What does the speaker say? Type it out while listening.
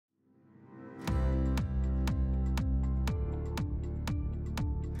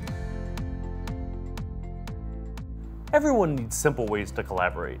Everyone needs simple ways to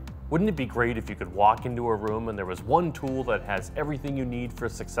collaborate. Wouldn't it be great if you could walk into a room and there was one tool that has everything you need for a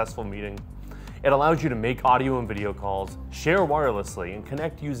successful meeting? It allows you to make audio and video calls, share wirelessly, and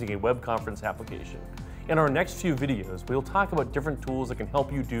connect using a web conference application. In our next few videos, we'll talk about different tools that can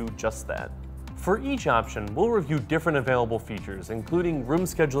help you do just that. For each option, we'll review different available features, including room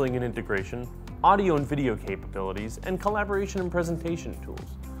scheduling and integration, audio and video capabilities, and collaboration and presentation tools.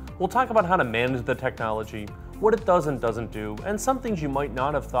 We'll talk about how to manage the technology, what it does and doesn't do, and some things you might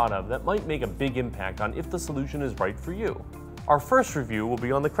not have thought of that might make a big impact on if the solution is right for you. Our first review will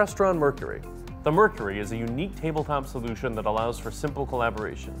be on the Crestron Mercury. The Mercury is a unique tabletop solution that allows for simple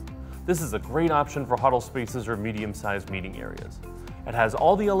collaboration. This is a great option for huddle spaces or medium-sized meeting areas. It has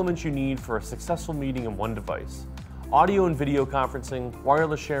all the elements you need for a successful meeting in one device: audio and video conferencing,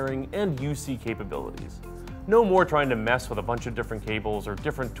 wireless sharing, and UC capabilities. No more trying to mess with a bunch of different cables or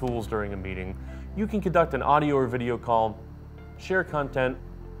different tools during a meeting. You can conduct an audio or video call, share content,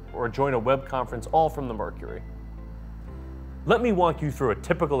 or join a web conference all from the Mercury. Let me walk you through a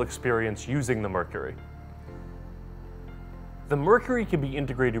typical experience using the Mercury. The Mercury can be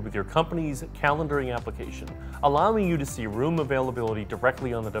integrated with your company's calendaring application, allowing you to see room availability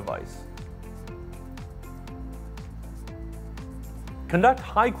directly on the device. Conduct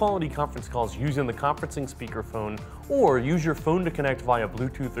high-quality conference calls using the conferencing speakerphone, or use your phone to connect via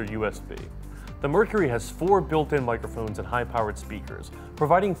Bluetooth or USB. The Mercury has 4 built-in microphones and high-powered speakers,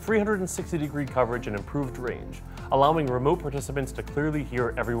 providing 360-degree coverage and improved range, allowing remote participants to clearly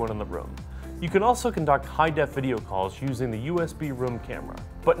hear everyone in the room. You can also conduct high-def video calls using the USB room camera.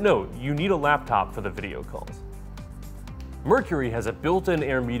 But note, you need a laptop for the video calls. Mercury has a built-in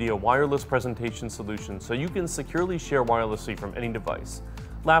AirMedia wireless presentation solution so you can securely share wirelessly from any device,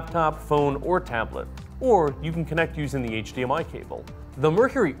 laptop, phone, or tablet, or you can connect using the HDMI cable. The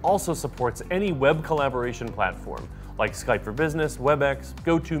Mercury also supports any web collaboration platform, like Skype for Business, WebEx,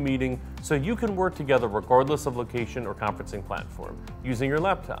 GoToMeeting, so you can work together regardless of location or conferencing platform, using your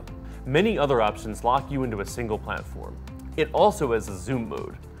laptop. Many other options lock you into a single platform. It also has a Zoom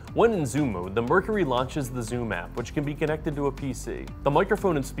mode. When in Zoom mode, the Mercury launches the Zoom app, which can be connected to a PC. The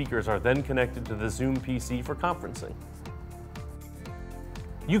microphone and speakers are then connected to the Zoom PC for conferencing.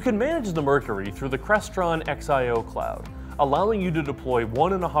 You can manage the Mercury through the Crestron XIO cloud, allowing you to deploy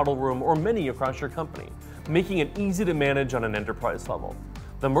one in a huddle room or many across your company, making it easy to manage on an enterprise level.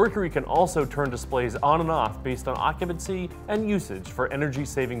 The Mercury can also turn displays on and off based on occupancy and usage for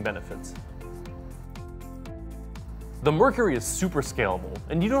energy-saving benefits. The Mercury is super scalable,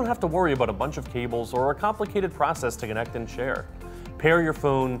 and you don't have to worry about a bunch of cables or a complicated process to connect and share. Pair your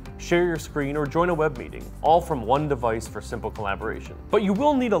phone, share your screen, or join a web meeting, all from one device for simple collaboration. But you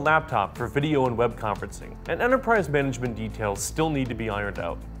will need a laptop for video and web conferencing, and enterprise management details still need to be ironed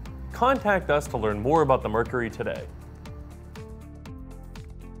out. Contact us to learn more about the Mercury today.